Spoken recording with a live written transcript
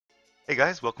Hey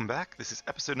guys, welcome back. This is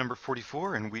episode number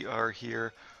 44, and we are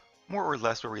here more or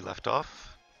less where we left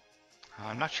off.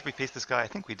 I'm not sure if we faced this guy. I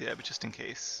think we did, but just in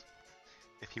case.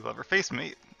 If he will ever face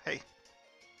me. Hey,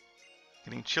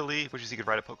 getting chilly. Wishes he could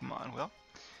ride a Pokemon. Well,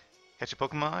 catch a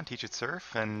Pokemon, teach it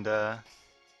Surf, and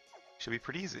should be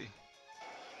pretty easy.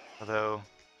 Although,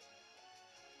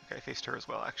 okay, I faced her as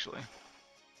well, actually.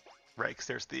 Right, because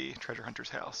there's the treasure hunter's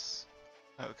house.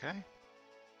 Okay.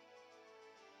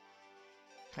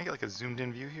 Can I get like a zoomed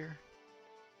in view here?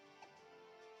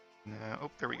 No.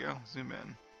 Oh, there we go. Zoom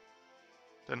in.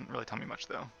 Doesn't really tell me much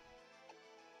though.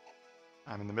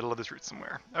 I'm in the middle of this route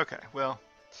somewhere. Okay, well,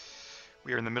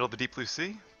 we are in the middle of the deep blue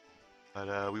sea,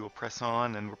 but we will press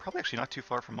on, and we're probably actually not too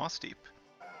far from Moss Deep.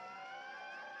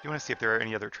 Do want to see if there are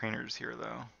any other trainers here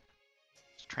though.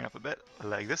 Just train up a bit,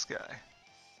 like this guy.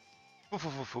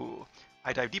 Foo.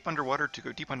 I dive deep underwater to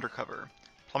go deep undercover.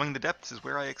 Plumbing the depths is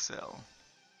where I excel.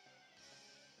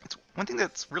 It's one thing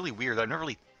that's really weird that I've never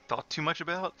really thought too much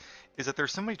about is that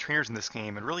there's so many trainers in this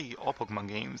game and really all Pokemon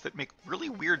games that make really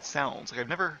weird sounds. Like I've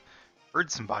never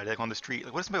heard somebody like on the street,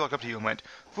 like what if somebody walked up to you and went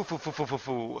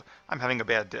foo, I'm having a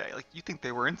bad day. Like you think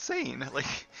they were insane.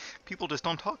 Like people just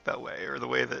don't talk that way or the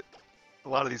way that a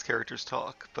lot of these characters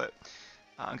talk. But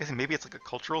I'm guessing maybe it's like a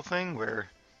cultural thing where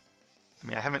I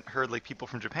mean I haven't heard like people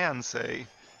from Japan say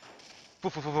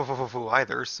foo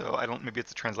either, so I don't maybe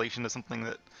it's a translation of something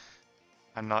that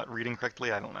I'm not reading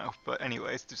correctly, I don't know. But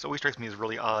anyways, this always strikes me as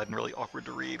really odd and really awkward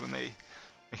to read when they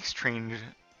make strange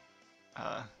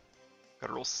uh,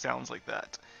 guttural sounds like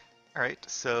that. Alright,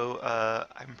 so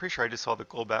I'm pretty sure I just saw that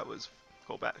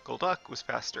Golduck was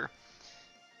faster.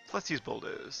 So let's use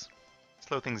Bulldoze.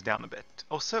 Slow things down a bit.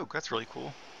 Oh, Soak, that's really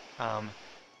cool. Um,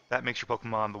 that makes your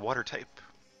Pokemon the water type,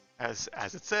 as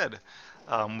it said,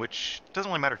 which doesn't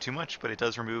really matter too much, but it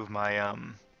does remove my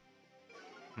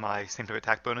same type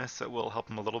attack bonus, so it will help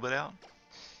him a little bit out.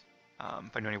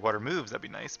 If I know any water moves, that'd be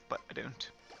nice, but I don't.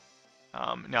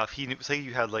 Now, if he say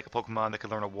you had like a Pokemon that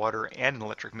could learn a water and an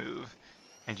electric move,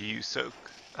 and you use Soak,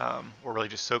 or really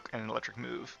just Soak and an electric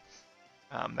move,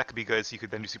 that could be good. So you could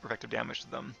then do super effective damage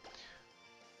to them.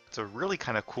 It's a really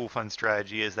kind of cool, fun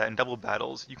strategy. Is that in double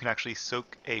battles you can actually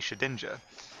Soak a Shedinja.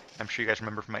 I'm sure you guys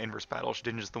remember from my inverse battle,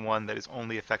 Shedinja is the one that is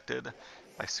only affected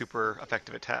by super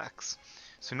effective attacks.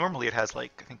 So normally it has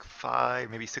like I think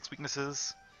 5, maybe 6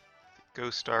 weaknesses.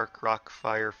 Ghost, Dark, Rock,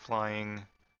 Fire, Flying,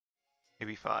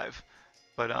 maybe 5.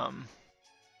 But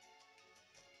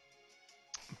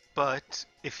but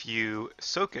if you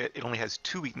soak it, it only has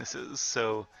 2 weaknesses.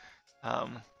 So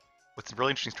what's a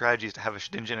really interesting strategy is to have a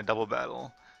Shedinja in a double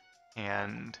battle,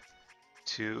 and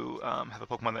to have a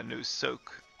Pokemon that knows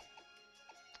Soak.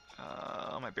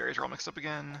 My berries are all mixed up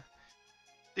again.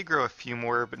 Did grow a few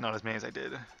more, but not as many as I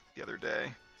did the other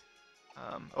day.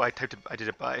 I did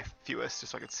it by fewest,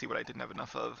 just so I could see what I didn't have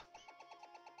enough of.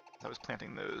 I was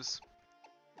planting those.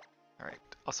 Alright.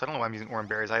 Also, I don't know why I'm using orange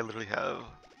berries. I literally have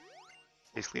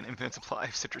basically an infinite supply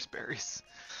of citrus berries.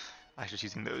 I was just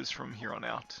using those from here on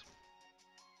out.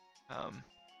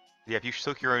 Yeah, if you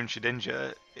soak your own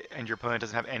Shedinja and your opponent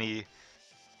doesn't have any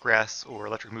grass or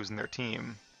electric moves in their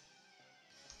team,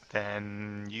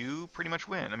 then you pretty much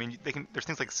win. I mean, there's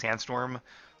things like Sandstorm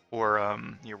or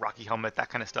Rocky Helmet, that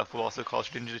kind of stuff will also cause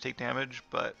Shedinja to take damage,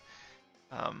 but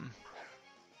um,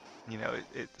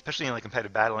 especially in like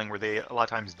competitive battling where they a lot of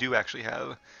times do actually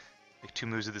have like 2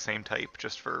 moves of the same type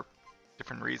just for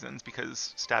different reasons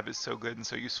because stab is so good and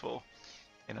so useful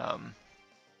in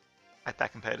at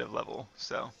that competitive level.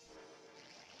 So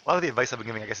a lot of the advice I've been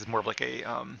giving, I guess, is more of like a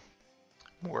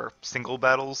more single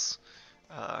battles,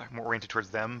 more oriented towards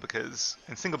them because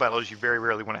in single battles you very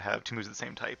rarely want to have 2 moves of the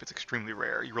same type. It's extremely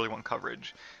rare. You really want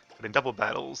coverage. But in double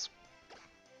battles,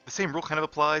 the same rule kind of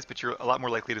applies, but you're a lot more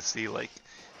likely to see like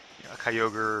a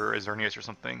Kyogre or a Xerneas or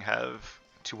something have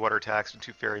 2 water attacks and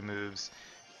 2 fairy moves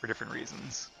for different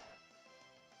reasons.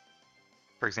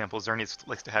 For example, Xerneas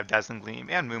likes to have Dazzling Gleam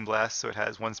and Moonblast, so it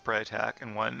has 1 spread attack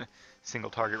and 1 single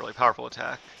target really powerful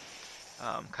attack.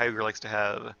 Kyogre likes to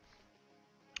have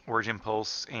Origin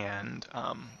Pulse and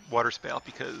Water Spout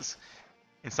because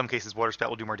in some cases Water Spout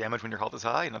will do more damage when your health is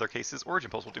high, in other cases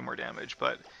Origin Pulse will do more damage,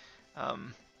 but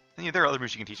there are other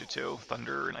moves you can teach it too,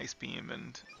 Thunder and Ice Beam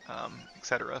and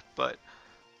etc. But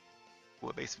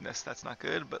evasiveness, that's not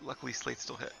good, but luckily Slate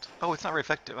still hit. Oh, it's not very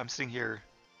effective. I'm sitting here.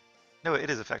 No,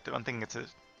 it is effective. I'm thinking it's a...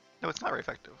 No, it's not very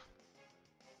effective.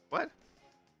 What?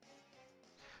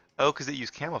 Oh, because it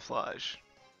used Camouflage.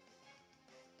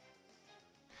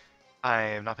 I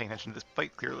am not paying attention to this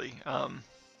fight clearly.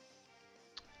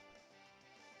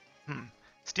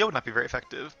 Steel would not be very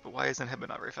effective, but why is Inhibit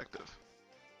not very effective?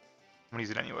 I'm gonna use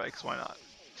it anyway, because why not?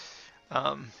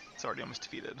 It's already almost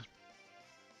defeated.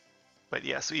 But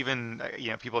yeah, so even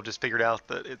people have just figured out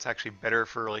that it's actually better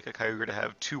for like a Kyogre to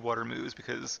have two water moves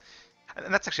because,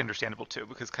 and that's actually understandable too,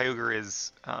 because Kyogre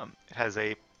is it has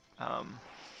a um,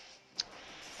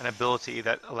 an ability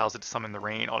that allows it to summon the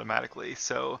rain automatically.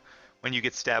 So when you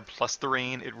get stabbed plus the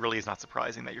rain, it really is not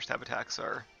surprising that your stab attacks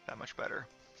are that much better.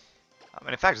 And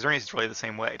in fact, Xerneas is really the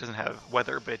same way. It doesn't have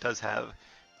weather, but it does have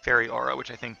Fairy Aura, which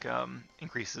I think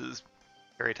increases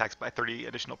fairy attacks by 30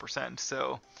 additional percent.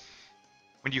 So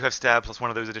when you have stab plus one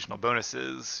of those additional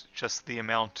bonuses, just the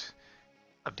amount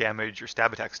of damage your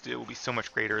stab attacks do will be so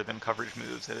much greater than coverage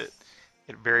moves that it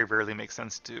very rarely makes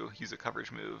sense to use a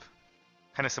coverage move.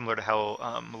 Kind of similar to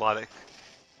how Melodic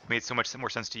made so much more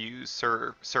sense to use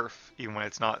Surf even when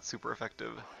it's not super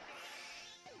effective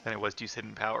than it was to use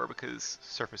Hidden Power because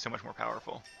Surf is so much more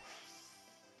powerful.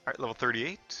 Alright, level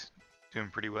 38. Doing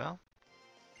pretty well.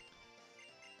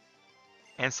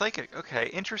 And Psychic. Okay,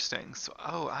 interesting. So,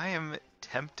 I am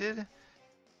tempted.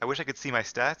 I wish I could see my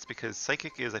stats because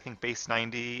Psychic is, I think, base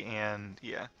 90 and,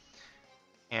 yeah,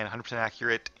 and 100%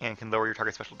 accurate and can lower your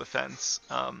target special defense,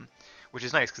 which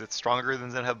is nice because it's stronger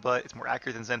than Zen Headbutt, it's more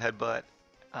accurate than Zen Headbutt.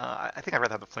 I think I'd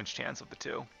rather have a flinch chance of the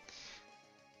two.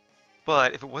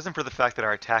 But if it wasn't for the fact that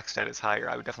our attack stat is higher,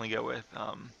 I would definitely go with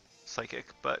Psychic.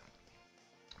 But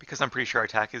because I'm pretty sure our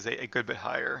attack is a good bit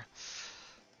higher,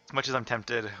 as much as I'm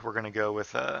tempted, we're gonna go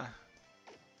with what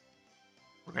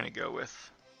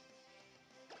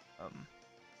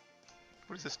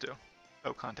does this do?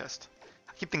 Oh, contest.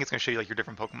 I keep thinking it's gonna show you like your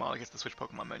different Pokemon, like it's the Switch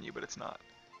Pokemon menu, but it's not.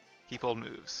 Keep old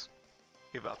moves.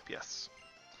 Give up, yes.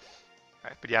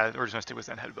 Alright, but yeah, we're just gonna stick with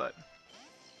Zen Headbutt.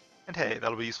 And hey,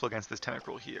 that'll be useful against this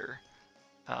Tentacruel here,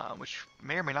 which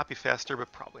may or may not be faster,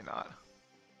 but probably not.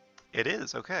 It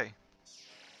is, okay.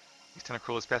 This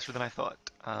Tentacruel is faster than I thought.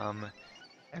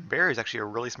 And Barrier is actually a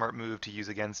really smart move to use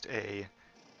against a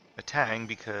Tang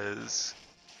because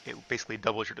it basically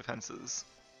doubles your defenses.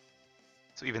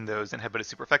 So even though Zen Headbutt is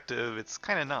super effective, it's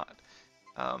kind of not.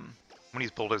 I'm gonna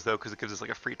use Bulldoze though because it gives us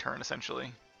like a free turn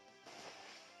essentially.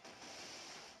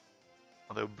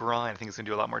 Although Brine I think is gonna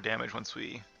do a lot more damage once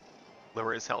we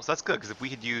lower his health. So that's good because if we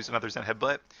had used another Zen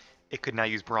Headbutt, it could now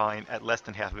use Brine at less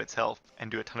than half of its health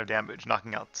and do a ton of damage,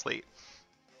 knocking out Slate.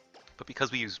 But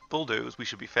because we use Bulldoze, we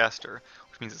should be faster,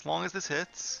 which means as long as this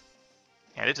hits,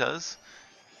 and it does,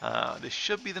 this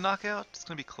should be the knockout. It's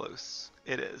gonna be close.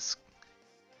 It is.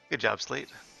 Good job, Slate.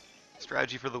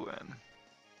 Strategy for the win.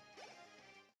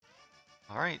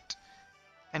 Alright.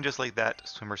 And just like that,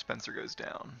 Swimmer Spencer goes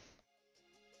down.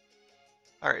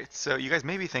 Alright, so you guys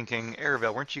may be thinking,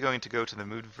 Aravel, weren't you going to go to the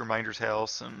Mood Reminder's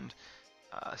house and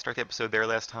start the episode there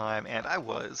last time? And I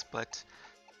was, but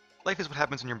life is what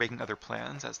happens when you're making other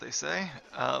plans, as they say.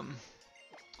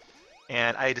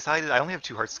 And I decided I only have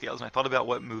 2 heart scales, and I thought about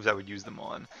what moves I would use them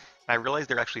on. And I realized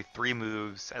there are actually 3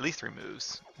 moves, at least 3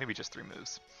 moves, maybe just 3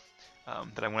 moves,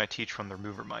 that I want to teach from the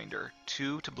Move Reminder.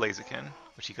 2 to Blaziken,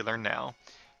 which he could learn now,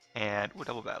 and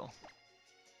double battle.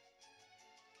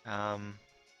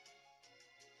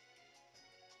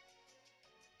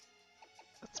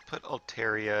 Let's put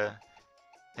Altaria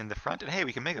in the front, and hey,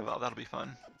 we can Mega Evolve, that'll be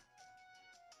fun.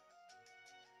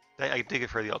 I did it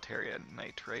for the Altaria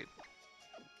Knight, right?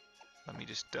 Let me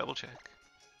just double check.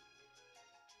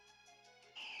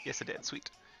 Yes, it did, sweet.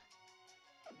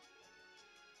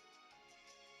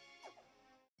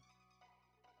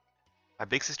 My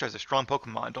big sister has a strong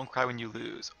Pokemon, don't cry when you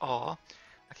lose. Aw,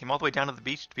 I came all the way down to the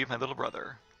beach to be with my little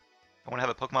brother. I want to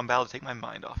have a Pokemon battle to take my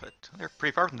mind off it. They're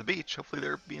pretty far from the beach. Hopefully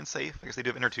they're being safe. I guess they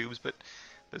do have inner tubes, but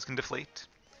those can deflate.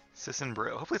 Sis and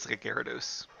Bro. Hopefully it's like a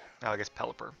Gyarados. Oh, I guess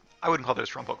Pelipper. I wouldn't call that a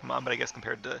strong Pokemon, but I guess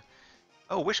compared to...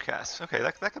 Oh, Wishcast. Okay,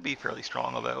 that could be fairly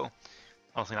strong, although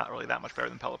honestly not really that much better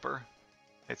than Pelipper.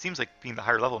 It seems like being the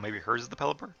higher level, maybe hers is the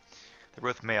Pelipper.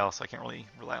 They're both male, so I can't really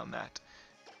rely on that.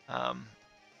 Alright,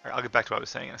 I'll get back to what I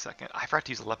was saying in a second. I forgot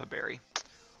to use a Lepa Berry.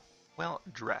 Well,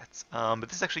 drats. But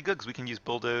this is actually good because we can use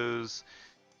Bulldoze,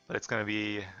 but it's going to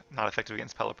be not effective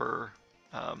against Pelipper,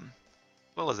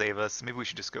 well as Ava, so maybe we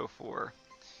should just go for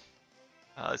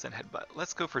Zen Headbutt.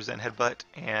 Let's go for Zen Headbutt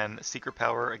and Secret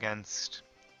Power against...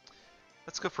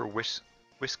 Let's go for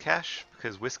Whiscash,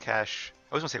 because Whiscash...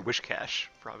 I was going to say Wishcash,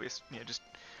 for obvious, just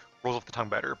rolls off the tongue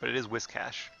better, but it is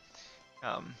Whiscash,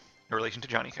 in relation to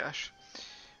Johnny Cash.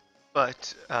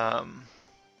 But,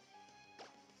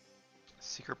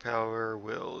 Secret Power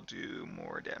will do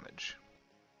more damage.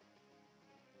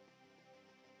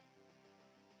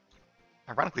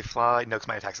 Ironically, Fly, no, because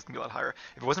my attack is going to be a lot higher.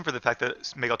 If it wasn't for the fact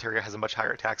that Mega Altaria has a much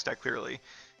higher attack stat, clearly,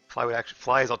 Fly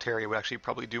as Altaria would actually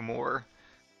probably do more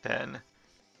than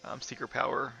Secret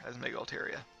Power as Mega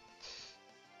Altaria.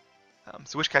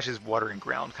 So Wishcash is water and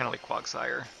ground, kind of like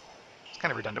Quagsire. It's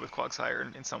kind of redundant with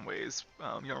Quagsire in some ways.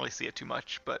 You don't really see it too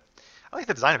much, but I like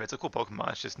the design of it. It's a cool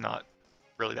Pokemon. It's just not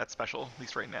really that special, at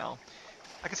least right now.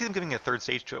 I can see them giving a third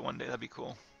stage to it one day. That'd be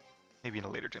cool. Maybe in a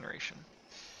later generation.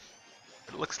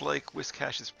 But it looks like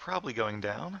Whiscash is probably going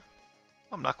down.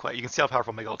 Oh, not quite. You can see how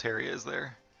powerful Mega Altaria is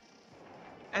there.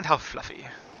 And how fluffy.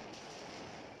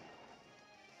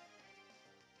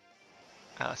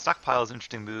 Stockpile is an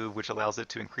interesting move, which allows it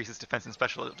to increase its defense and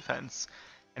special defense.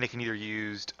 And it can either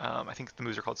use, I think the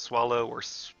moves are called Swallow or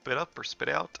Spit Up or Spit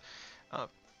Out.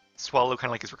 Swallow kind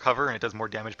of like is Recover, and it does more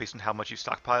damage based on how much you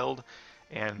stockpiled.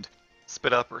 And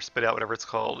Spit Up or Spit Out, whatever it's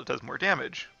called, it does more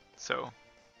damage. So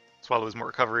Swallow is more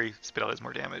recovery, Spit Out is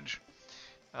more damage.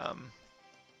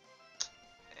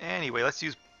 Anyway, let's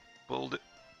use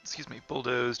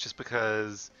Bulldoze just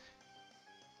because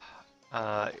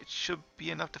it should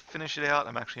be enough to finish it out.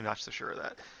 I'm actually not so sure of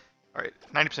that. Alright,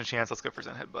 90% chance, let's go for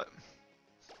Zen Headbutt.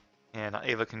 And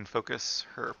Ava can focus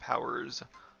her powers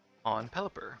on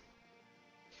Pelipper.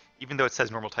 Even though it says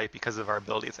normal type, because of our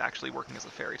ability, it's actually working as a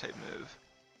fairy type move.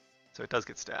 So it does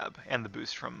get stab, and the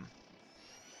boost from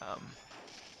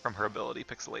her ability,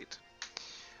 Pixelate.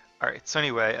 Alright, so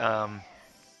anyway,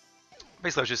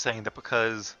 basically I was just saying that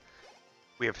because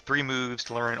we have 3 moves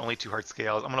to learn, only 2 heart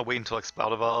scales, I'm going to wait until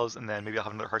Exploud evolves, and then maybe I'll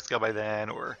have another heart scale by then,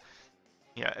 or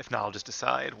yeah, if not, I'll just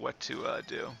decide what to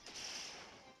do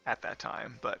at that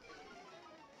time, but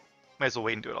might as well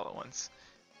wait and do it all at once.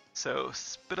 So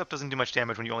Spit Up doesn't do much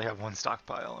damage when you only have 1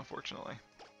 stockpile, unfortunately.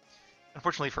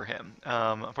 Unfortunately for him.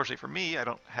 Unfortunately for me, I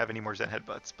don't have any more Zen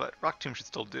Headbutts, but Rock Tomb should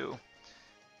still do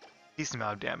a decent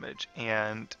amount of damage,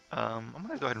 and I'm going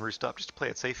to go ahead and Roost Up just to play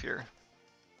it safe here.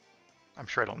 I'm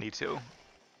sure I don't need to.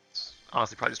 It's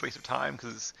honestly probably just a waste of time,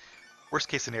 because worst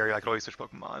case scenario, I could always switch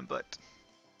Pokemon, but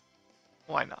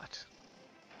why not?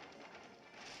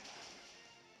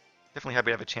 Definitely happy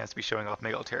to have a chance to be showing off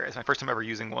Mega Altaria. It's my first time ever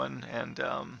using one, and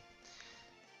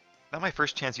not my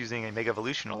first chance using a Mega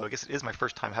Evolution, although I guess it is my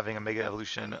first time having a Mega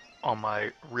Evolution on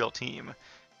my real team.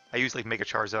 I used like Mega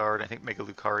Charizard, I think Mega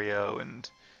Lucario, and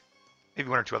maybe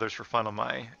 1 or 2 others for fun on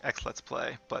my X Let's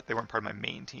Play, but they weren't part of my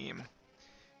main team.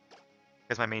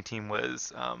 Because my main team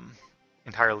was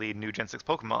entirely new Gen 6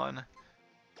 Pokemon.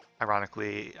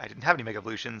 Ironically, I didn't have any Mega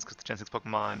Evolutions because the Gen 6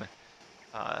 Pokemon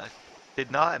did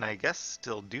not, and I guess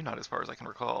still do not, as far as I can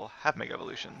recall, have Mega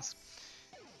Evolutions.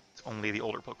 It's only the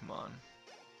older Pokemon.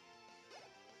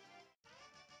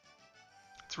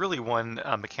 It's really one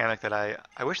mechanic that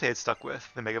I wish they had stuck with,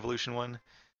 the Mega Evolution one.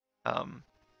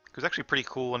 It was actually pretty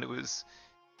cool, and it was,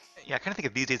 yeah, I kind of think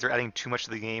of these days they're adding too much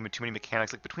to the game and too many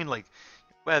mechanics, like between like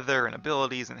weather and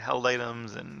abilities and held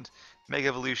items and Mega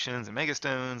Evolutions and Mega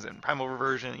Stones and Primal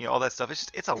Reversion, you know, all that stuff.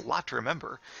 It's a lot to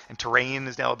remember. And terrain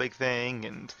is now a big thing,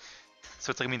 and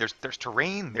so it's like, I mean, there's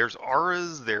terrain, there's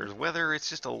auras, there's weather. It's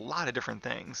just a lot of different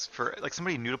things. For like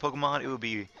somebody new to Pokemon, it would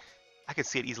be, I could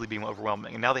see it easily being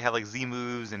overwhelming. And now they have like Z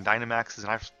moves and Dynamaxes, and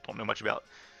I don't know much about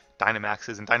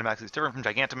Dynamaxes. And Dynamax is different from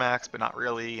Gigantamax, but not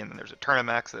really. And then there's a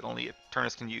Turnamax that only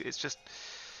Eternus can use. It's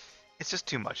just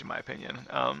too much in my opinion.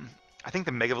 I think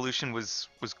the Mega Evolution was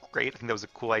great. I think that was a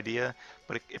cool idea,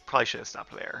 but it probably should have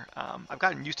stopped there. I've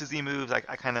gotten used to Z moves. I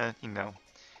kind of, you know,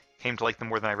 came to like them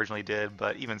more than I originally did,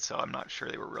 but even so, I'm not sure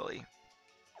they were really, you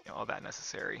know, all that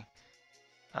necessary.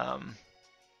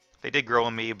 They did grow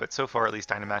on me, but so far at least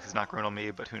Dynamax has not grown on me,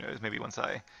 but who knows, maybe once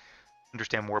I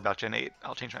understand more about Gen 8,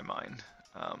 I'll change my mind.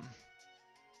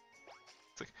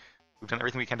 It's like, we've done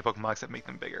everything we can to Pokemon except make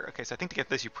them bigger. Okay, so I think to get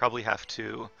this, you probably have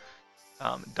to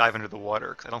dive under the water,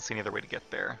 because I don't see any other way to get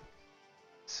there.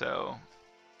 So,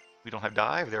 we don't have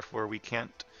dive, therefore we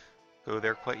can't go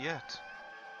there quite yet.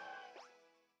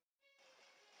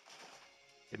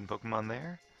 Hidden Pokemon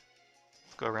there.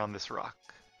 Let's go around this rock.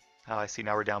 I see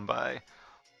now we're down by,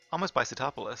 almost by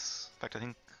Cetopolis. In fact, I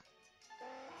think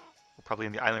we're probably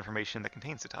in the island formation that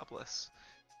contains Cetopolis.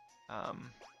 But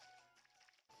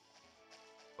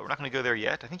we're not going to go there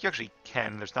yet. I think you actually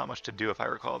can. There's not much to do if I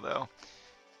recall, though.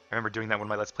 I remember doing that one of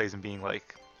my Let's Plays and being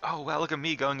like, oh, wow, look at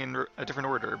me going in a different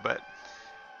order, but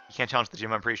you can't challenge the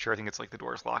gym, I'm pretty sure. I think it's like the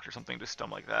door's locked or something, just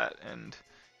dumb like that, and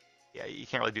yeah, you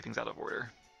can't really do things out of order,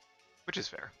 which is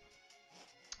fair.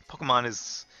 Pokemon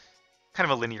is kind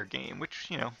of a linear game, which,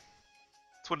 you know,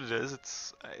 it's what it is.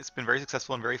 It's been very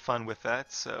successful and very fun with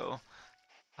that, so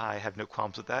I have no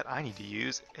qualms with that. I need to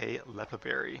use a Lepa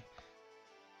Berry.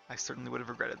 I certainly would have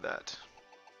regretted that.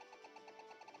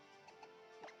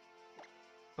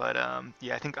 But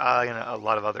yeah, I think I and a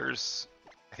lot of others,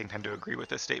 I think, tend to agree with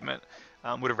this statement.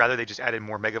 Would have rather they just added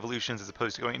more Mega Evolutions as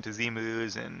opposed to going into Z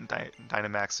moves and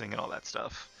Dynamaxing and all that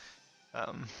stuff.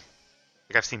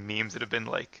 Like I've seen memes that have been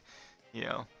like, you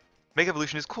know, Mega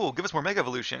Evolution is cool. Give us more Mega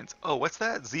Evolutions. Oh, what's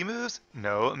that? Z moves?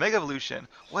 No. Mega Evolution.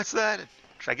 What's that?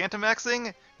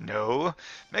 Gigantamaxing? No.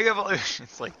 Mega Evolution.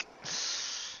 It's like,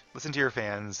 listen to your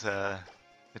fans,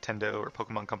 Nintendo or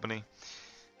Pokemon Company.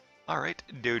 Alright,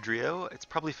 Dodrio. It's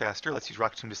probably faster. Let's use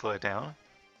Rock Tomb to slow it down.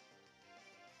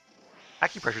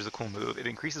 Acupressure is a cool move. It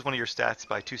increases one of your stats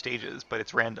by 2 stages, but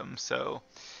it's random, so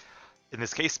in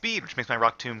this case speed, which makes my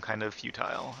Rock Tomb kind of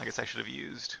futile. I guess I should have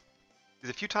used... Is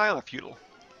it futile or futile?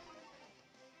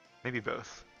 Maybe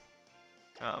both.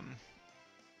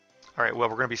 Alright, well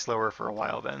we're going to be slower for a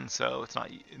while then, so it's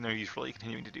not no use really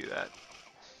continuing to do that.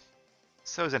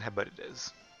 So Zen Headbutt it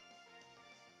is.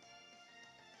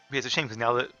 But it's a shame because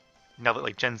now that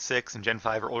like Gen 6 and Gen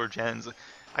 5 are older gens,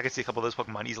 I could see a couple of those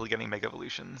Pokemon easily getting Mega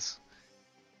Evolutions.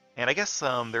 And I guess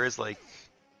there is like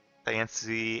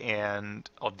Diancie and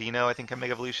Aldino I think have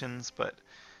Mega Evolutions, but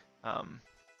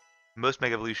most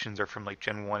Mega Evolutions are from like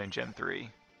Gen 1 and Gen 3.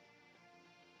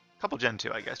 A couple Gen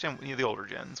 2 I guess, the older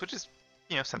gens, which is,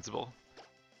 sensible.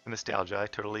 Nostalgia, I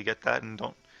totally get that and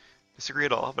don't disagree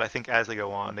at all, but I think as they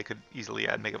go on, they could easily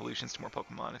add Mega Evolutions to more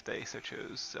Pokemon if they so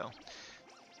chose, so...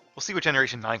 We'll see what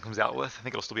Generation 9 comes out with. I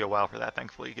think it'll still be a while for that,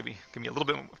 thankfully. Give me a little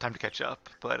bit of time to catch up.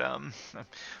 But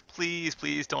please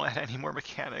don't add any more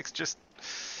mechanics. Just,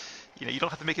 you don't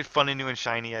have to make it fun and new and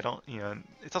shiny. I don't,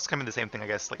 it's also kind of the same thing, I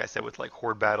guess, like I said, with like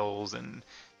Horde battles and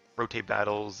Rotate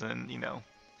battles. And,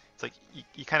 it's like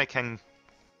you kind of can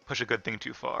push a good thing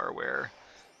too far where,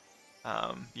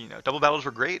 double battles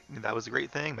were great. That was a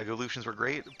great thing. Mega Evolutions were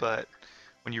great. But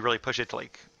when you really push it to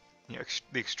like,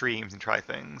 the extremes and try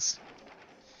things,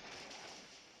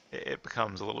 it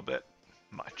becomes a little bit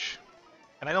much.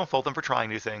 And I don't fault them for trying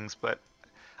new things, but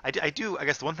I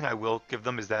guess the one thing I will give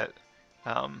them is that,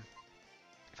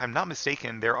 if I'm not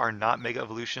mistaken, there are not Mega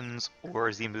Evolutions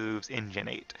or Z moves in Gen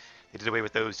 8. They did away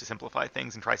with those to simplify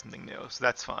things and try something new, so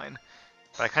that's fine.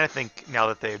 But I kind of think now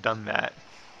that they've done that,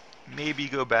 maybe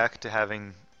go back to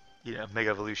having, Mega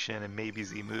Evolution and maybe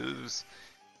Z moves,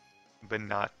 but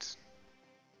not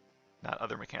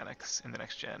other mechanics in the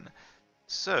next gen.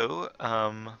 So,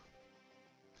 I'm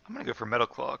gonna go for Metal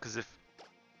Claw, because if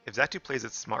Xatu plays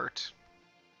it smart,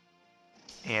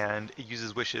 and it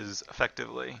uses Wishes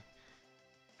effectively,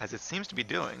 as it seems to be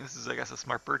doing, this is, I guess, a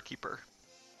smart bird keeper.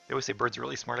 They always say birds are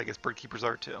really smart, I guess bird keepers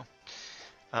are too.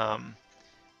 And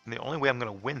the only way I'm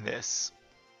gonna win this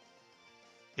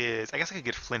is, I guess I could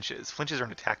get Flinches. Flinches are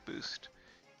an attack boost.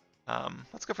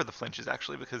 Let's go for the Flinches,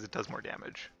 actually, because it does more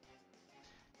damage.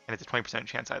 And it's a 20%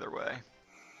 chance either way.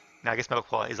 Now, I guess Metal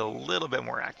Claw is a little bit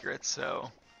more accurate,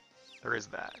 so there is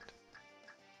that.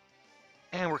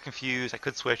 And we're confused. I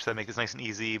could switch, that'd make this nice and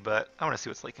easy, but I want to see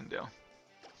what Slate can do.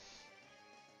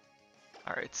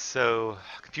 Alright, so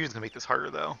Confusion's going to make this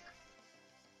harder, though.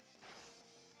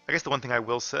 I guess the one thing I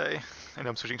will say, I know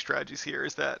I'm switching strategies here,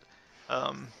 is that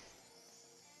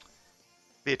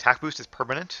the attack boost is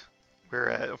permanent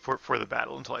for the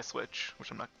battle until I switch,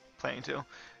 which I'm not planning to.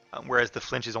 Whereas the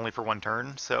flinch is only for one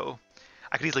turn, so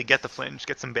I could easily get the flinch,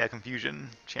 get some bad confusion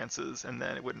chances, and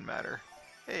then it wouldn't matter.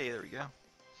 Hey, there we go.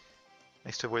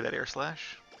 Nice to avoid that air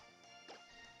slash.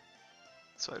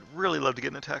 So I'd really love to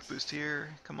get an attack boost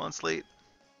here. Come on, Slate.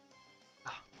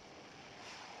 Ah.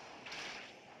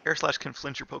 Air slash can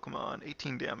flinch your Pokemon,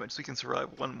 18 damage, so we can survive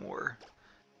one more,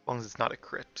 as long as it's not a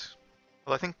crit.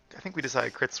 Well, I think we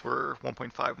decided crits were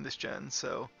 1.5 in this gen,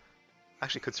 so I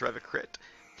actually could survive a crit.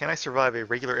 Can I survive a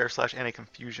regular air slash and a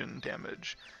confusion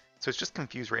damage? So it's just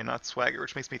Confuse Ray, not Swagger,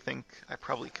 which makes me think I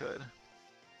probably could.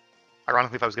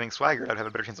 Ironically, if I was getting Swaggered, I'd have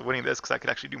a better chance of winning this, because I could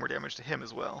actually do more damage to him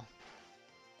as well.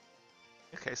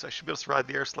 Okay, so I should be able to survive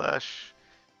the air slash,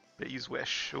 but use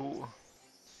Wish. Ooh.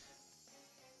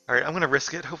 Alright, I'm going to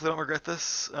risk it. Hopefully I don't regret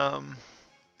this. Probably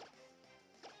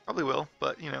will,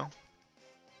 but,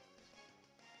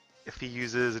 if he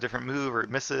uses a different move or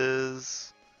it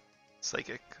misses...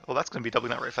 Psychic. Well, that's going to be doubly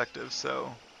not very effective,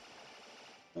 so...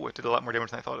 Ooh, it did a lot more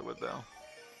damage than I thought it would, though.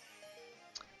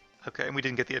 Okay, and we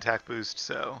didn't get the attack boost,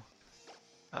 so...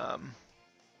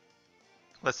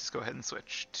 let's just go ahead and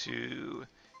switch to...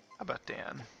 How about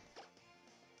Dan?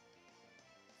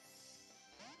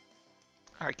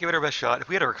 Alright, give it our best shot. If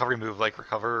we had a recovery move like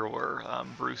Recover or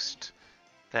Roost,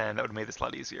 then that would have made this a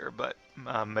lot easier, but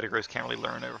Metagross can't really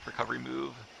learn a recovery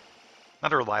move.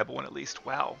 Not a reliable one, at least.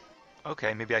 Wow.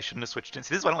 Okay, maybe I shouldn't have switched in. See,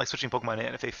 this is why I don't like switching Pokemon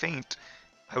in. If they faint,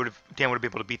 Dan would have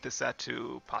been able to beat this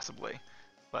Xatu, possibly.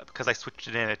 But because I switched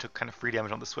it in, it took kind of free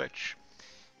damage on the switch.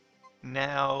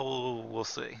 Now, we'll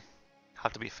see. I'll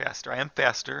have to be faster. I am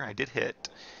faster. I did hit.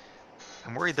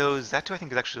 I'm worried, though, Xatu I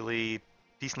think is actually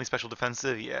decently special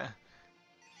defensive. Yeah.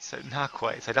 So, not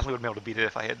quite. So I definitely would have been able to beat it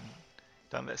if I had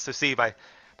done this. So see, by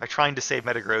by trying to save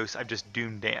Metagross, I've just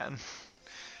doomed Dan.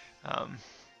 Um,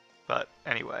 but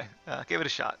anyway, give it a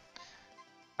shot.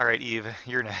 Alright, Eve,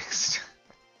 you're next.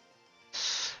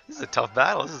 This is a tough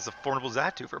battle. This is a formidable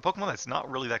Xatu for a Pokemon that's not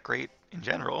really that great in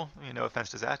general. No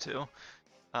offense to Xatu.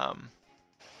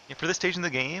 Yeah, for this stage in the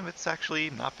game, it's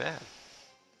actually not bad.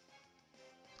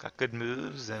 It's got good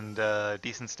moves and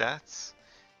decent stats.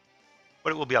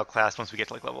 But it will be outclassed once we get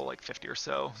to level 50 or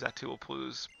so. Xatu will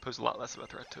pose a lot less of a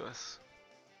threat to us.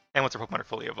 And once our Pokemon are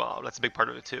fully evolved, that's a big part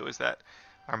of it too, is that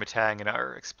our Metang and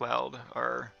our Exploud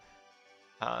are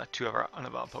two of our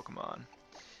unevolved Pokemon.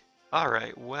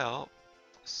 Alright, well,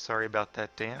 sorry about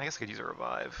that, Dan. I guess I could use a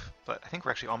revive, but I think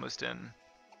we're actually almost in.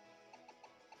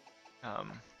 Yeah,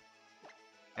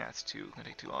 it's gonna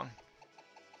take too long.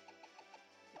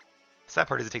 The sad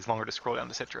part is it takes longer to scroll down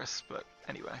to Citrus, but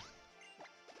anyway.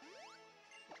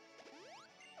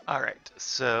 Alright,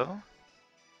 so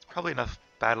it's probably enough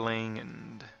battling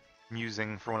and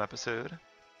musing for one episode.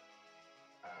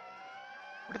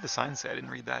 What did the sign say? I didn't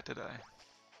read that, did I?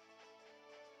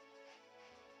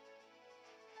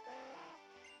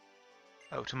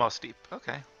 Oh, to Moss Deep.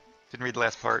 Okay. Didn't read the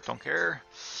last part, don't care.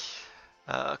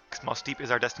 Because Moss Deep is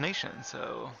our destination,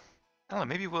 so... I don't know,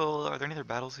 maybe we'll... Are there any other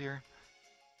battles here?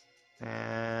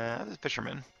 There's a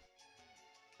Fisherman.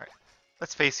 Alright,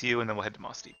 let's face you and then we'll head to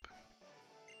Moss Deep.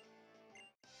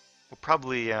 We'll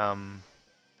probably, I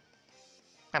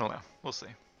don't know, we'll see.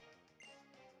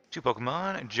 Two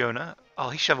Pokemon, Jonah. Oh,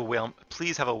 he should have a whale.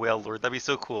 Please have a whale lord. That'd be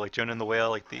so cool, like Jonah and the whale,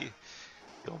 like the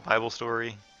old Bible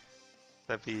story.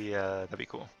 That'd be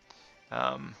cool.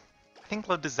 I think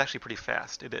Love is actually pretty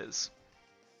fast. It is.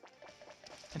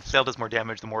 And Sail does more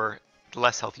damage the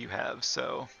less health you have,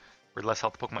 so... Or the less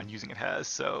health the Pokemon using it has,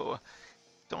 so...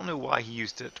 Don't know why he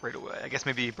used it right away. I guess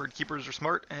maybe bird keepers are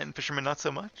smart, and fishermen not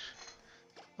so much.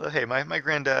 Well, hey, my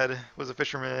granddad was a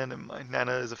fisherman, and my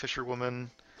nana is a fisherwoman.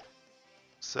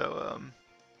 So,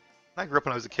 I grew up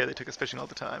when I was a kid. They took us fishing all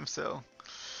the time, so...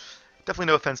 Definitely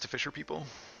no offense to fisher people.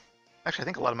 Actually, I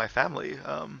think a lot of my family...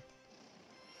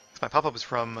 my papa was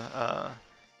from the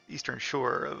eastern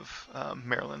shore of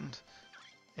Maryland,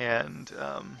 and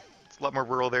it's a lot more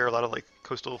rural there, a lot of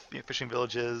coastal fishing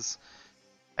villages.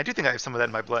 I do think I have some of that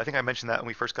in my blood. I think I mentioned that when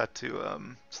we first got to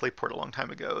Slateport a long time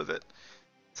ago, that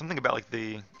something about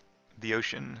the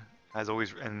ocean has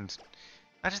always, and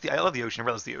not just I love the ocean,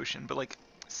 I love the ocean, but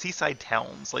seaside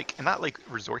towns, and not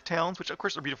resort towns, which of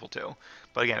course are beautiful too,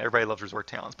 but again, everybody loves resort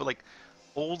towns, but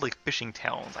old fishing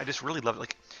towns. I just really love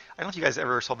it. I don't know if you guys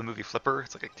ever saw the movie Flipper.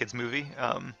 It's a kids movie.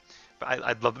 But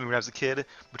I loved the movie when I was a kid.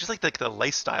 But just the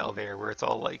lifestyle there, where it's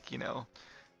all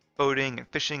boating and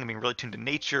fishing. I mean, really tuned to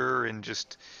nature and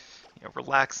just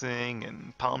relaxing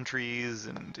and palm trees,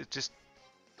 and it just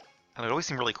it always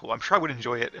seemed really cool. I'm sure I would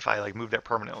enjoy it if I moved there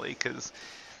permanently, because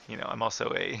I'm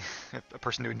also a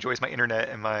person who enjoys my internet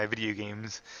and my video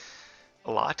games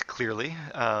a lot. Clearly.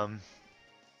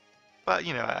 But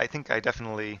I think I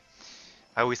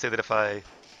always say that if I,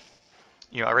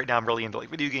 right now I'm really into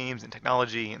video games and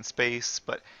technology and space,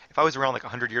 but if I was around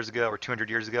 100 years ago or 200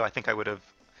 years ago, I think I would have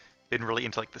been really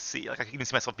into the sea. I could even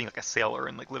see myself being a sailor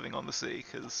and living on the sea,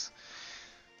 because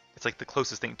it's the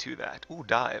closest thing to that. Ooh,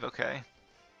 Dive, okay.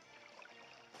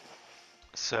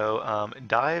 So,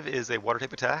 Dive is a water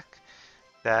type attack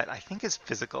that I think is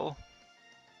physical,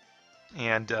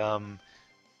 and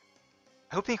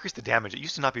I hope they increased the damage. It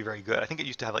used to not be very good. I think it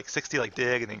used to have 60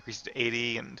 dig, and they increased it to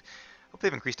 80, and I hope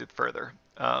they've increased it further.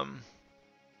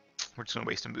 We're just going to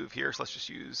waste a move here, so let's just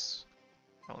use,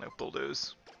 I don't know,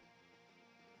 Bulldoze.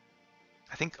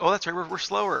 I think, oh, that's right, we're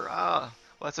slower. Ah,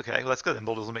 well, that's okay. Well, that's good, then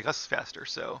Bulldoze will make us faster,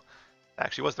 so that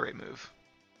actually was the right move.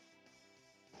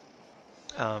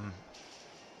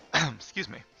 Excuse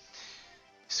me.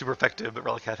 Super effective, but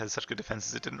Relicat has such good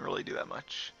defenses it didn't really do that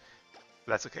much.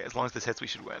 But that's okay. As long as this hits, we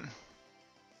should win.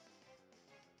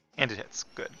 And it hits.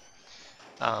 Good.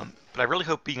 But I really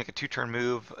hope being a two-turn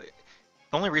move...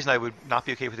 The only reason I would not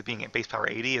be okay with it being at base power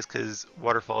 80 is because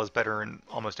Waterfall is better in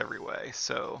almost every way,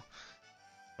 so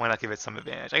why not give it some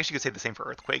advantage? I guess you could say the same for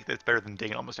Earthquake, that it's better than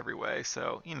Dig in almost every way,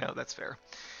 so, that's fair.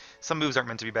 Some moves aren't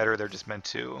meant to be better, they're just meant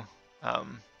to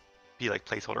be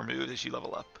placeholder moves as you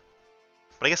level up.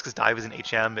 But I guess because Dive is an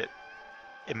HM,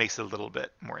 it makes it a little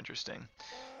bit more interesting.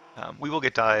 We will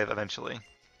get Dive eventually.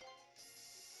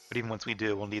 But even once we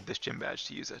do, we'll need this gym badge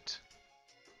to use it.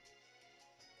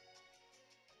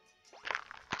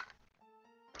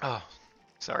 Oh,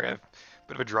 sorry, I have a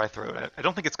bit of a dry throat. I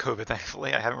don't think it's COVID,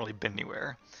 thankfully. I haven't really been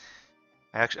anywhere.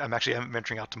 I'm actually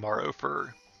venturing out tomorrow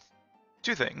for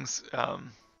two things,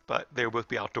 but they will both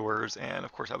be outdoors, and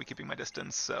of course I'll be keeping my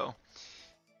distance, so,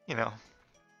 you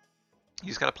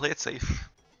just gotta play it safe.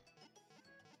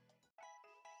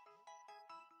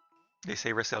 They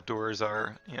say risks outdoors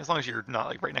are, as long as you're not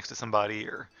like right next to somebody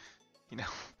or, you know,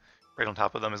 right on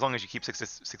top of them, as long as you keep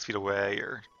 6 feet away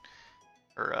or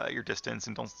your distance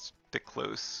and don't stick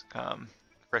close.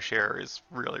 Fresh air is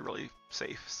really, really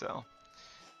safe. So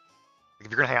like,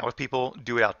 if you're gonna hang out with people,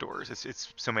 do it outdoors.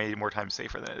 It's so many more times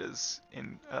safer than it is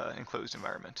in enclosed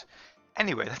environment.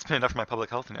 Anyway, that's been enough for my public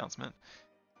health announcement.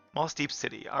 Moss Deep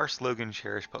City, our slogan,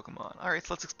 cherish Pokemon. All right,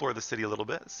 so let's explore the city a little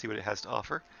bit, see what it has to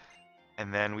offer,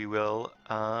 and then we will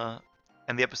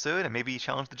end the episode and maybe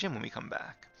challenge the gym when we come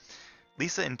back.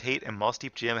 Lisa and Tate and Moss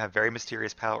Deep Gym have very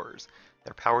mysterious powers.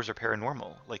 Their powers are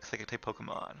paranormal, like Psychic-type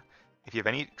Pokemon. If you have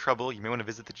any trouble, you may want to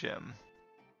visit the gym.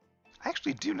 I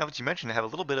actually do, now that you mention it, have a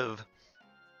little bit of,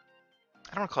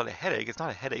 I don't want to call it a headache. It's not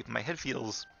a headache, but my head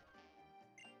feels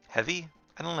heavy.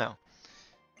 I don't know.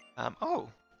 Oh,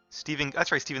 Steven,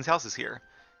 that's right, Steven's house is here.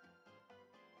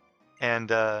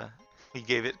 And he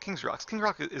gave it King's Rocks. King's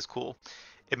Rock is cool.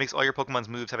 It makes all your Pokemon's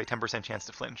moves have a 10% chance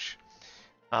to flinch.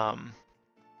 Um,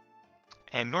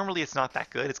 and normally it's not that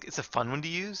good. It's a fun one to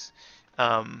use.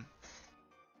 Um,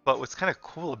 but what's kind of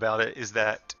cool about it is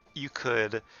that you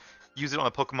could use it on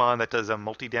a Pokemon that does a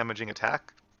multi-damaging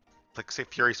attack, like say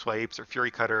Fury Swipes or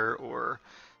Fury Cutter, or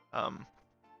um,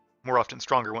 more often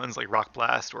stronger ones like Rock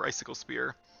Blast or Icicle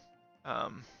Spear.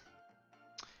 Um,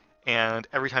 and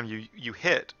every time you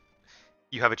hit,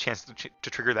 you have a chance to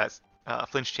trigger that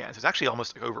flinch chance. It's actually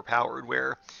almost like overpowered,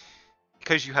 where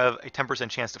because you have a 10%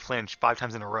 chance to flinch 5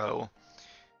 times in a row,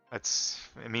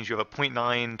 it means you have a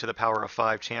 0.9 to the power of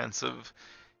 5 chance of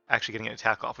actually getting an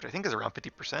attack off, which I think is around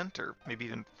 50% or maybe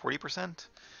even 40%.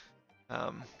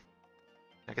 Um,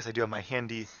 I guess I do have my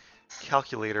handy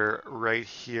calculator right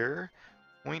here.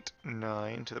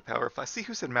 0.9 to the power of 5. See,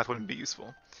 who said math wouldn't be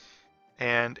useful?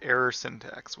 And error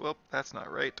syntax. Well, that's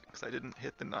not right, because I didn't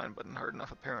hit the 9 button hard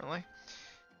enough, apparently.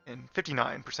 And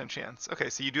 59% chance. Okay,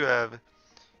 so you do have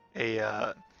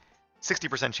a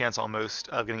 60% chance almost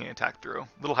of getting an attack through.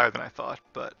 A little higher than I thought,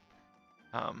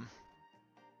 um,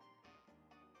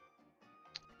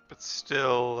 but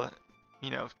still,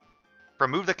 for a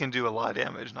move that can do a lot of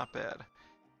damage, not bad.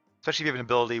 Especially if you have an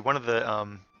ability. One of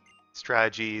the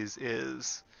strategies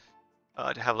is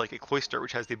to have like a Cloyster,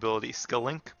 which has the ability Skill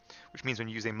Link, which means when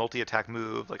you use a multi-attack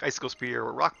move like Icicle Spear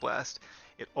or Rock Blast,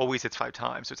 it always hits 5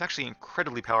 times. So it's actually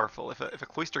incredibly powerful. If a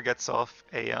Cloyster gets off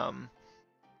a, I'll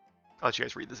let you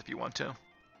guys read this if you want to.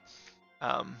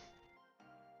 Um,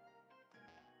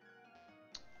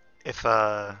 if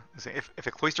a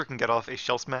Cloyster can get off a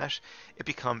Shell Smash, it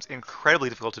becomes incredibly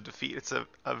difficult to defeat. It's a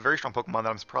very strong Pokemon that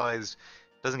I'm surprised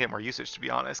doesn't get more usage, to be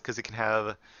honest, because it can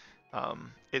have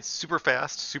it's super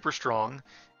fast, super strong.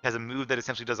 It has a move that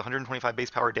essentially does 125 base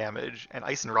power damage, and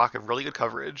Ice and Rock have really good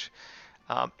coverage.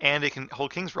 And it can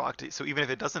hold King's Rock, so even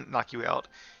if it doesn't knock you out,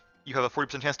 you have a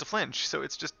 40% chance to flinch. So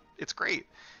it's great.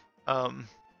 And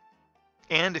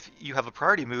if you have a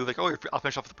priority move, like I'll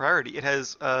finish off with the priority.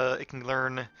 It can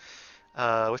learn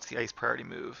what's the ice priority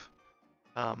move?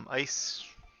 Ice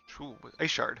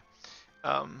Shard.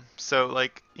 So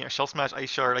like Shell Smash, Ice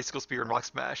Shard, Icicle Spear, and Rock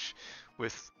Smash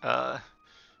with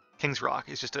King's Rock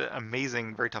is just an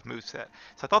amazing, very tough move set.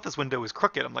 So I thought this window was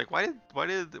crooked. I'm like, why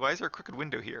is there a crooked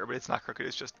window here? But it's not crooked.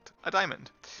 It's just a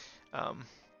diamond,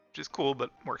 which is cool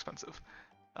but more expensive,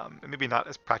 and maybe not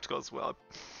as practical as well.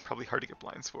 Probably hard to get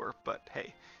blinds for, but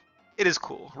hey, it is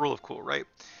cool. Rule of cool, right?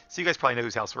 So you guys probably know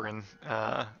whose house we're in.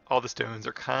 All the stones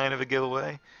are kind of a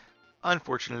giveaway.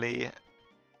 Unfortunately,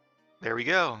 there we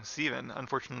go. Steven.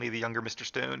 Unfortunately, the younger Mr.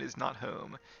 Stone is not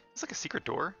home. It's like a secret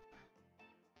door.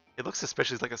 It looks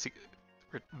suspiciously like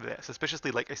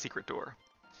a secret door.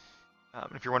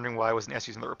 If you're wondering why I wasn't asked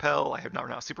using the repel, I have not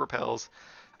run out of super repels.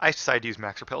 I decided to use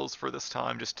max repels for this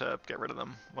time just to get rid of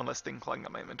them. One less thing clogging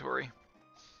up my inventory.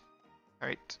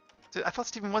 Alright. So I thought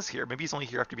Steven was here. Maybe he's only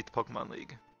here after you beat the Pokemon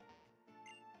League.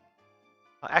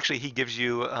 Actually, he gives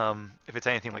you, if it's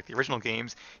anything like the original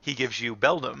games, he gives you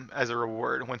Beldum as a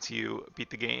reward once you beat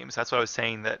the game. So that's why I was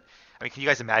saying that. I mean, can you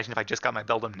guys imagine if I just got my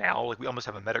Beldum now? Like, we almost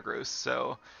have a Metagross,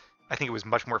 so I think it was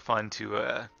much more fun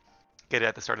to get it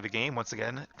at the start of the game. Once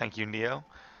again, thank you, Neo.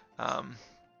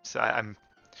 So I'm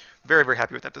very, very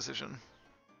happy with that decision.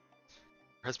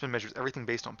 Your husband measures everything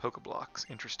based on Pokeblocks.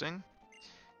 Interesting.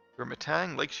 Your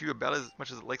Matang likes you about as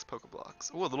much as it likes Pokeblocks.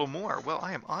 Oh, a little more. Well,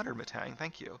 I am honored, Matang.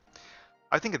 Thank you.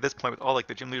 I think at this point, with all like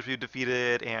the gym leaders we've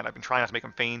defeated, and I've been trying not to make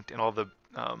them faint, and all the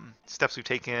steps we've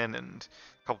taken, and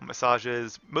a couple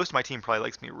massages, most of my team probably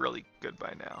likes me really good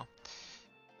by now.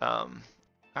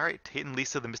 All right, Tate and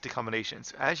Lisa, the Mystic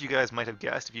Combinations. As you guys might have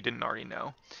guessed, if you didn't already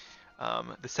know,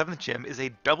 the 7th gym is a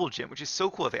double gym, which is so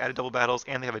cool. They added double battles,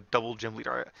 and they have a double gym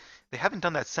leader. They haven't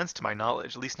done that since, to my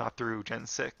knowledge, at least not through Gen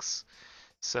 6.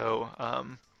 So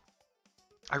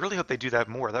I really hope they do that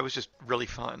more. That was just really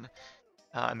fun.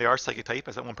 And they are psychic type,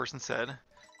 as that one person said.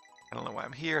 I don't know why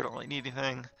I'm here. I don't really need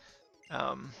anything.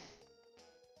 Um,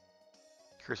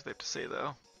 Here's what they have to say,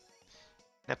 though.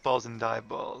 Net balls and dive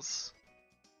balls.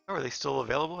 Oh, are they still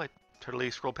available? I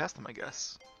totally scrolled past them, I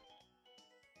guess.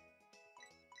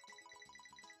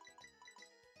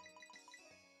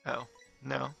 Oh,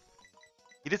 no.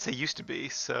 You did say used to be,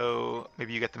 so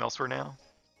maybe you get them elsewhere now?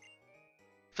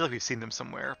 I feel like we've seen them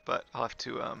somewhere, but I'll have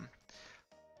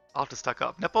to stock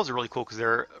up. Netballs are really cool because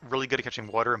they're really good at catching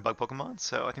water and bug Pokemon,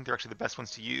 so I think they're actually the best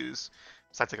ones to use,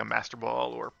 besides like a Master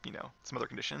Ball or, some other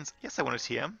conditions. Yes, I want a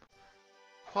TM.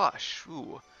 Quash,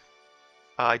 ooh.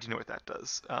 I do know what that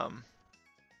does.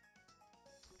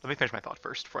 Let me finish my thought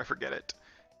first before I forget it.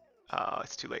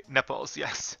 It's too late. Netballs,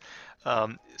 yes.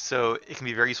 So it can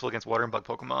be very useful against water and bug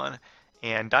Pokemon,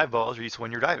 and dive balls are useful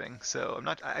when you're diving. So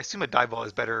I assume a dive ball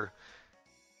is better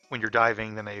when you're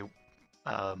diving than a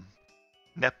um,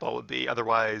 netball would be.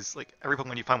 Otherwise, like every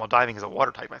Pokemon you find while diving is a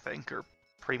water type, I think, or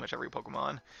pretty much every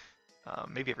Pokemon.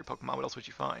 Maybe every Pokemon. What else would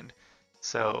you find?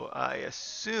 So I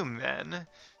assume then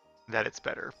that it's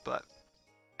better. But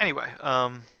anyway,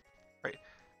 right.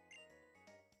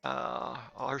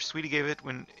 Her sweetie gave it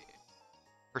when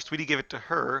her sweetie gave it to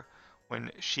her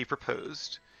when she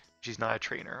proposed. She's not a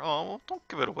trainer. Oh, well, don't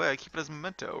give it away. Keep it as a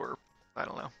memento, or I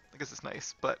don't know. I guess it's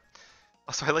nice, but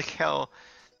also I like how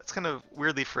that's kind of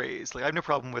weirdly phrased. Like I have no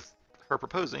problem with her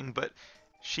proposing, but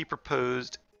she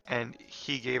proposed and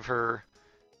he gave her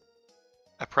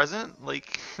a present.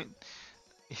 Like,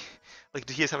 like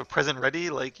did he just have a present ready?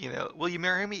 Like, will you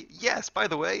marry me? Yes. By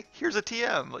the way, here's a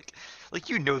TM. Like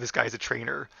this guy's a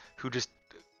trainer who just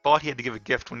thought he had to give a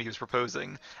gift when he was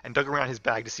proposing and dug around his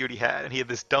bag to see what he had, and he had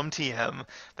this dumb TM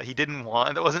that he didn't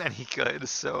want that wasn't any good.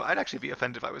 So I'd actually be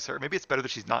offended if I was her. Maybe it's better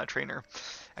that she's not a trainer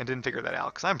and didn't figure that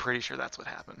out because I'm pretty sure that's what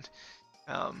happened.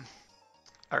 Um,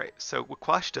 all right, so what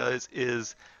Quash does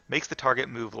is makes the target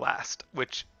move last,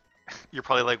 which you're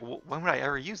probably like, well, when would I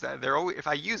ever use that? If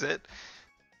I use it,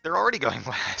 they're already going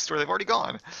last or they've already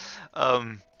gone.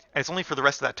 And it's only for the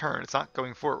rest of that turn. It's not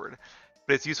going forward.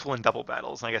 But it's useful in double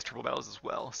battles, and I guess triple battles as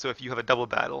well. So if you have a double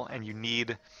battle and you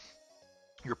need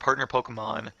your partner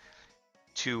Pokemon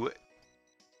to,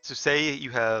 so say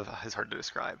you have, it's hard to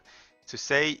describe. So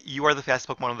say you are the fastest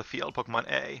Pokemon on the field, Pokemon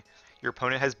A. Your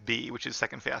opponent has B, which is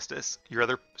second fastest. Your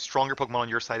other stronger Pokemon on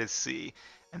your side is C,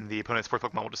 and the opponent's fourth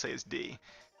Pokemon will just say is D.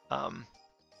 Um,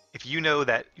 if you know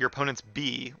that your opponent's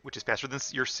B, which is faster than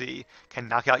your C, can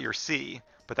knock out your C,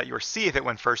 but that your C, if it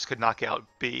went first, could knock out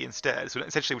B instead. So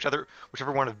essentially,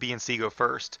 whichever one of B and C go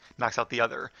first knocks out the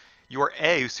other. Your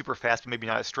A, who's super fast but maybe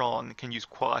not as strong, can use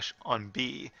Quash on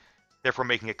B, therefore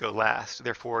making it go last.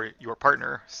 Therefore, your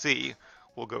partner, C,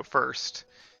 will go first,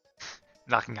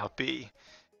 knocking out B.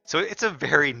 So it's a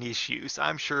very niche use.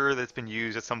 I'm sure that's been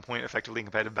used at some point effectively in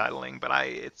competitive battling, but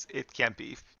it can't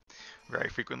be very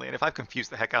frequently. And if I've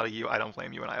confused the heck out of you, I don't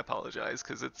blame you and I apologize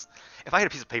because if I had a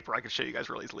piece of paper, I could show you guys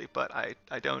really easily, but I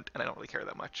don't, and I don't really care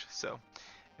that much. So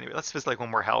anyway, let's visit like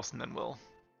one more house and then we'll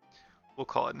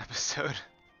call it an episode.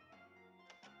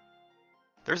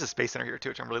 There's a space center here too,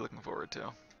 which I'm really looking forward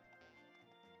to.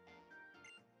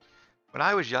 When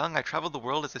I was young, I traveled the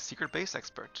world as a secret base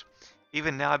expert.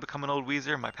 Even now I've become an old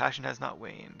Weezer, my passion has not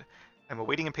waned. I'm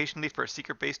awaiting impatiently for a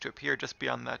secret base to appear just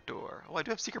beyond that door. Oh, I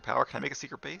do have secret power. Can I make a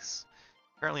secret base?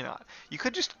 Apparently not. You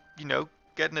could just,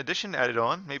 get an addition added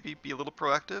on. Maybe be a little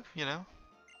proactive,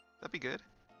 That'd be good.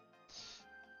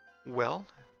 Well,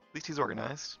 at least he's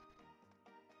organized.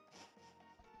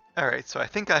 Alright, so I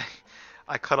think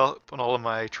I cut up on all of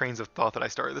my trains of thought that I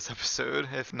started this episode.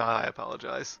 If not, I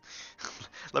apologize.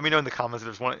 Let me know in the comments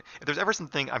if there's ever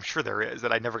something, I'm sure there is,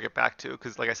 that I never get back to,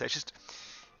 because like I said,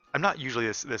 I'm not usually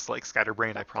this like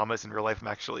scatterbrained, I promise. In real life, I'm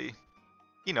actually,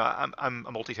 I'm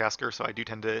a multitasker, so I do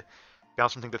tend to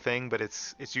bounce from thing to thing, but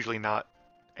it's usually not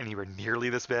anywhere nearly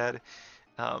this bad.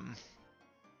 Um,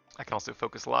 I can also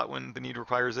focus a lot when the need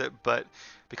requires it, but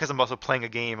because I'm also playing a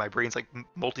game, my brain's like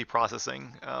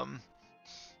multi-processing.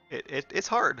 It's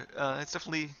hard. It's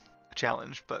definitely a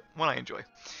challenge, but one I enjoy.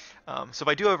 So if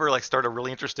I do ever like start a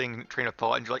really interesting train of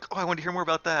thought and you're like, oh, I want to hear more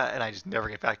about that, and I just never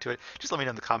get back to it, just let me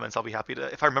know in the comments. I'll be happy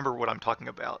to, if I remember what I'm talking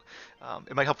about.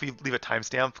 It might help you leave a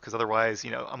timestamp because otherwise,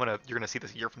 you're gonna see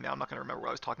this a year from now. I'm not gonna remember what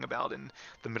I was talking about in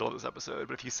the middle of this episode.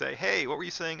 But if you say, hey, what were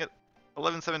you saying at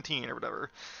 11:17 or whatever,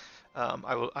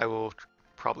 I will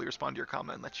probably respond to your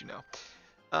comment and let you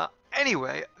know.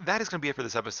 Anyway, that is going to be it for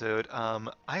this episode.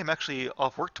 I am actually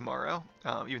off work tomorrow,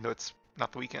 even though it's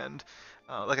not the weekend.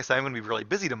 Like I said, I'm going to be really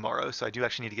busy tomorrow, so I do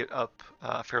actually need to get up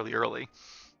fairly early.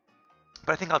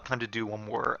 But I think I'll have time to do one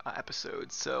more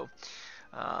episode. So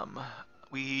Um,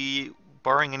 we,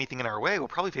 barring anything in our way, will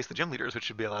probably face the gym leaders, which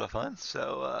should be a lot of fun.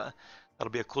 So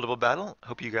that'll be a cool double battle.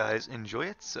 Hope you guys enjoy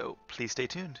it. So please stay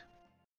tuned.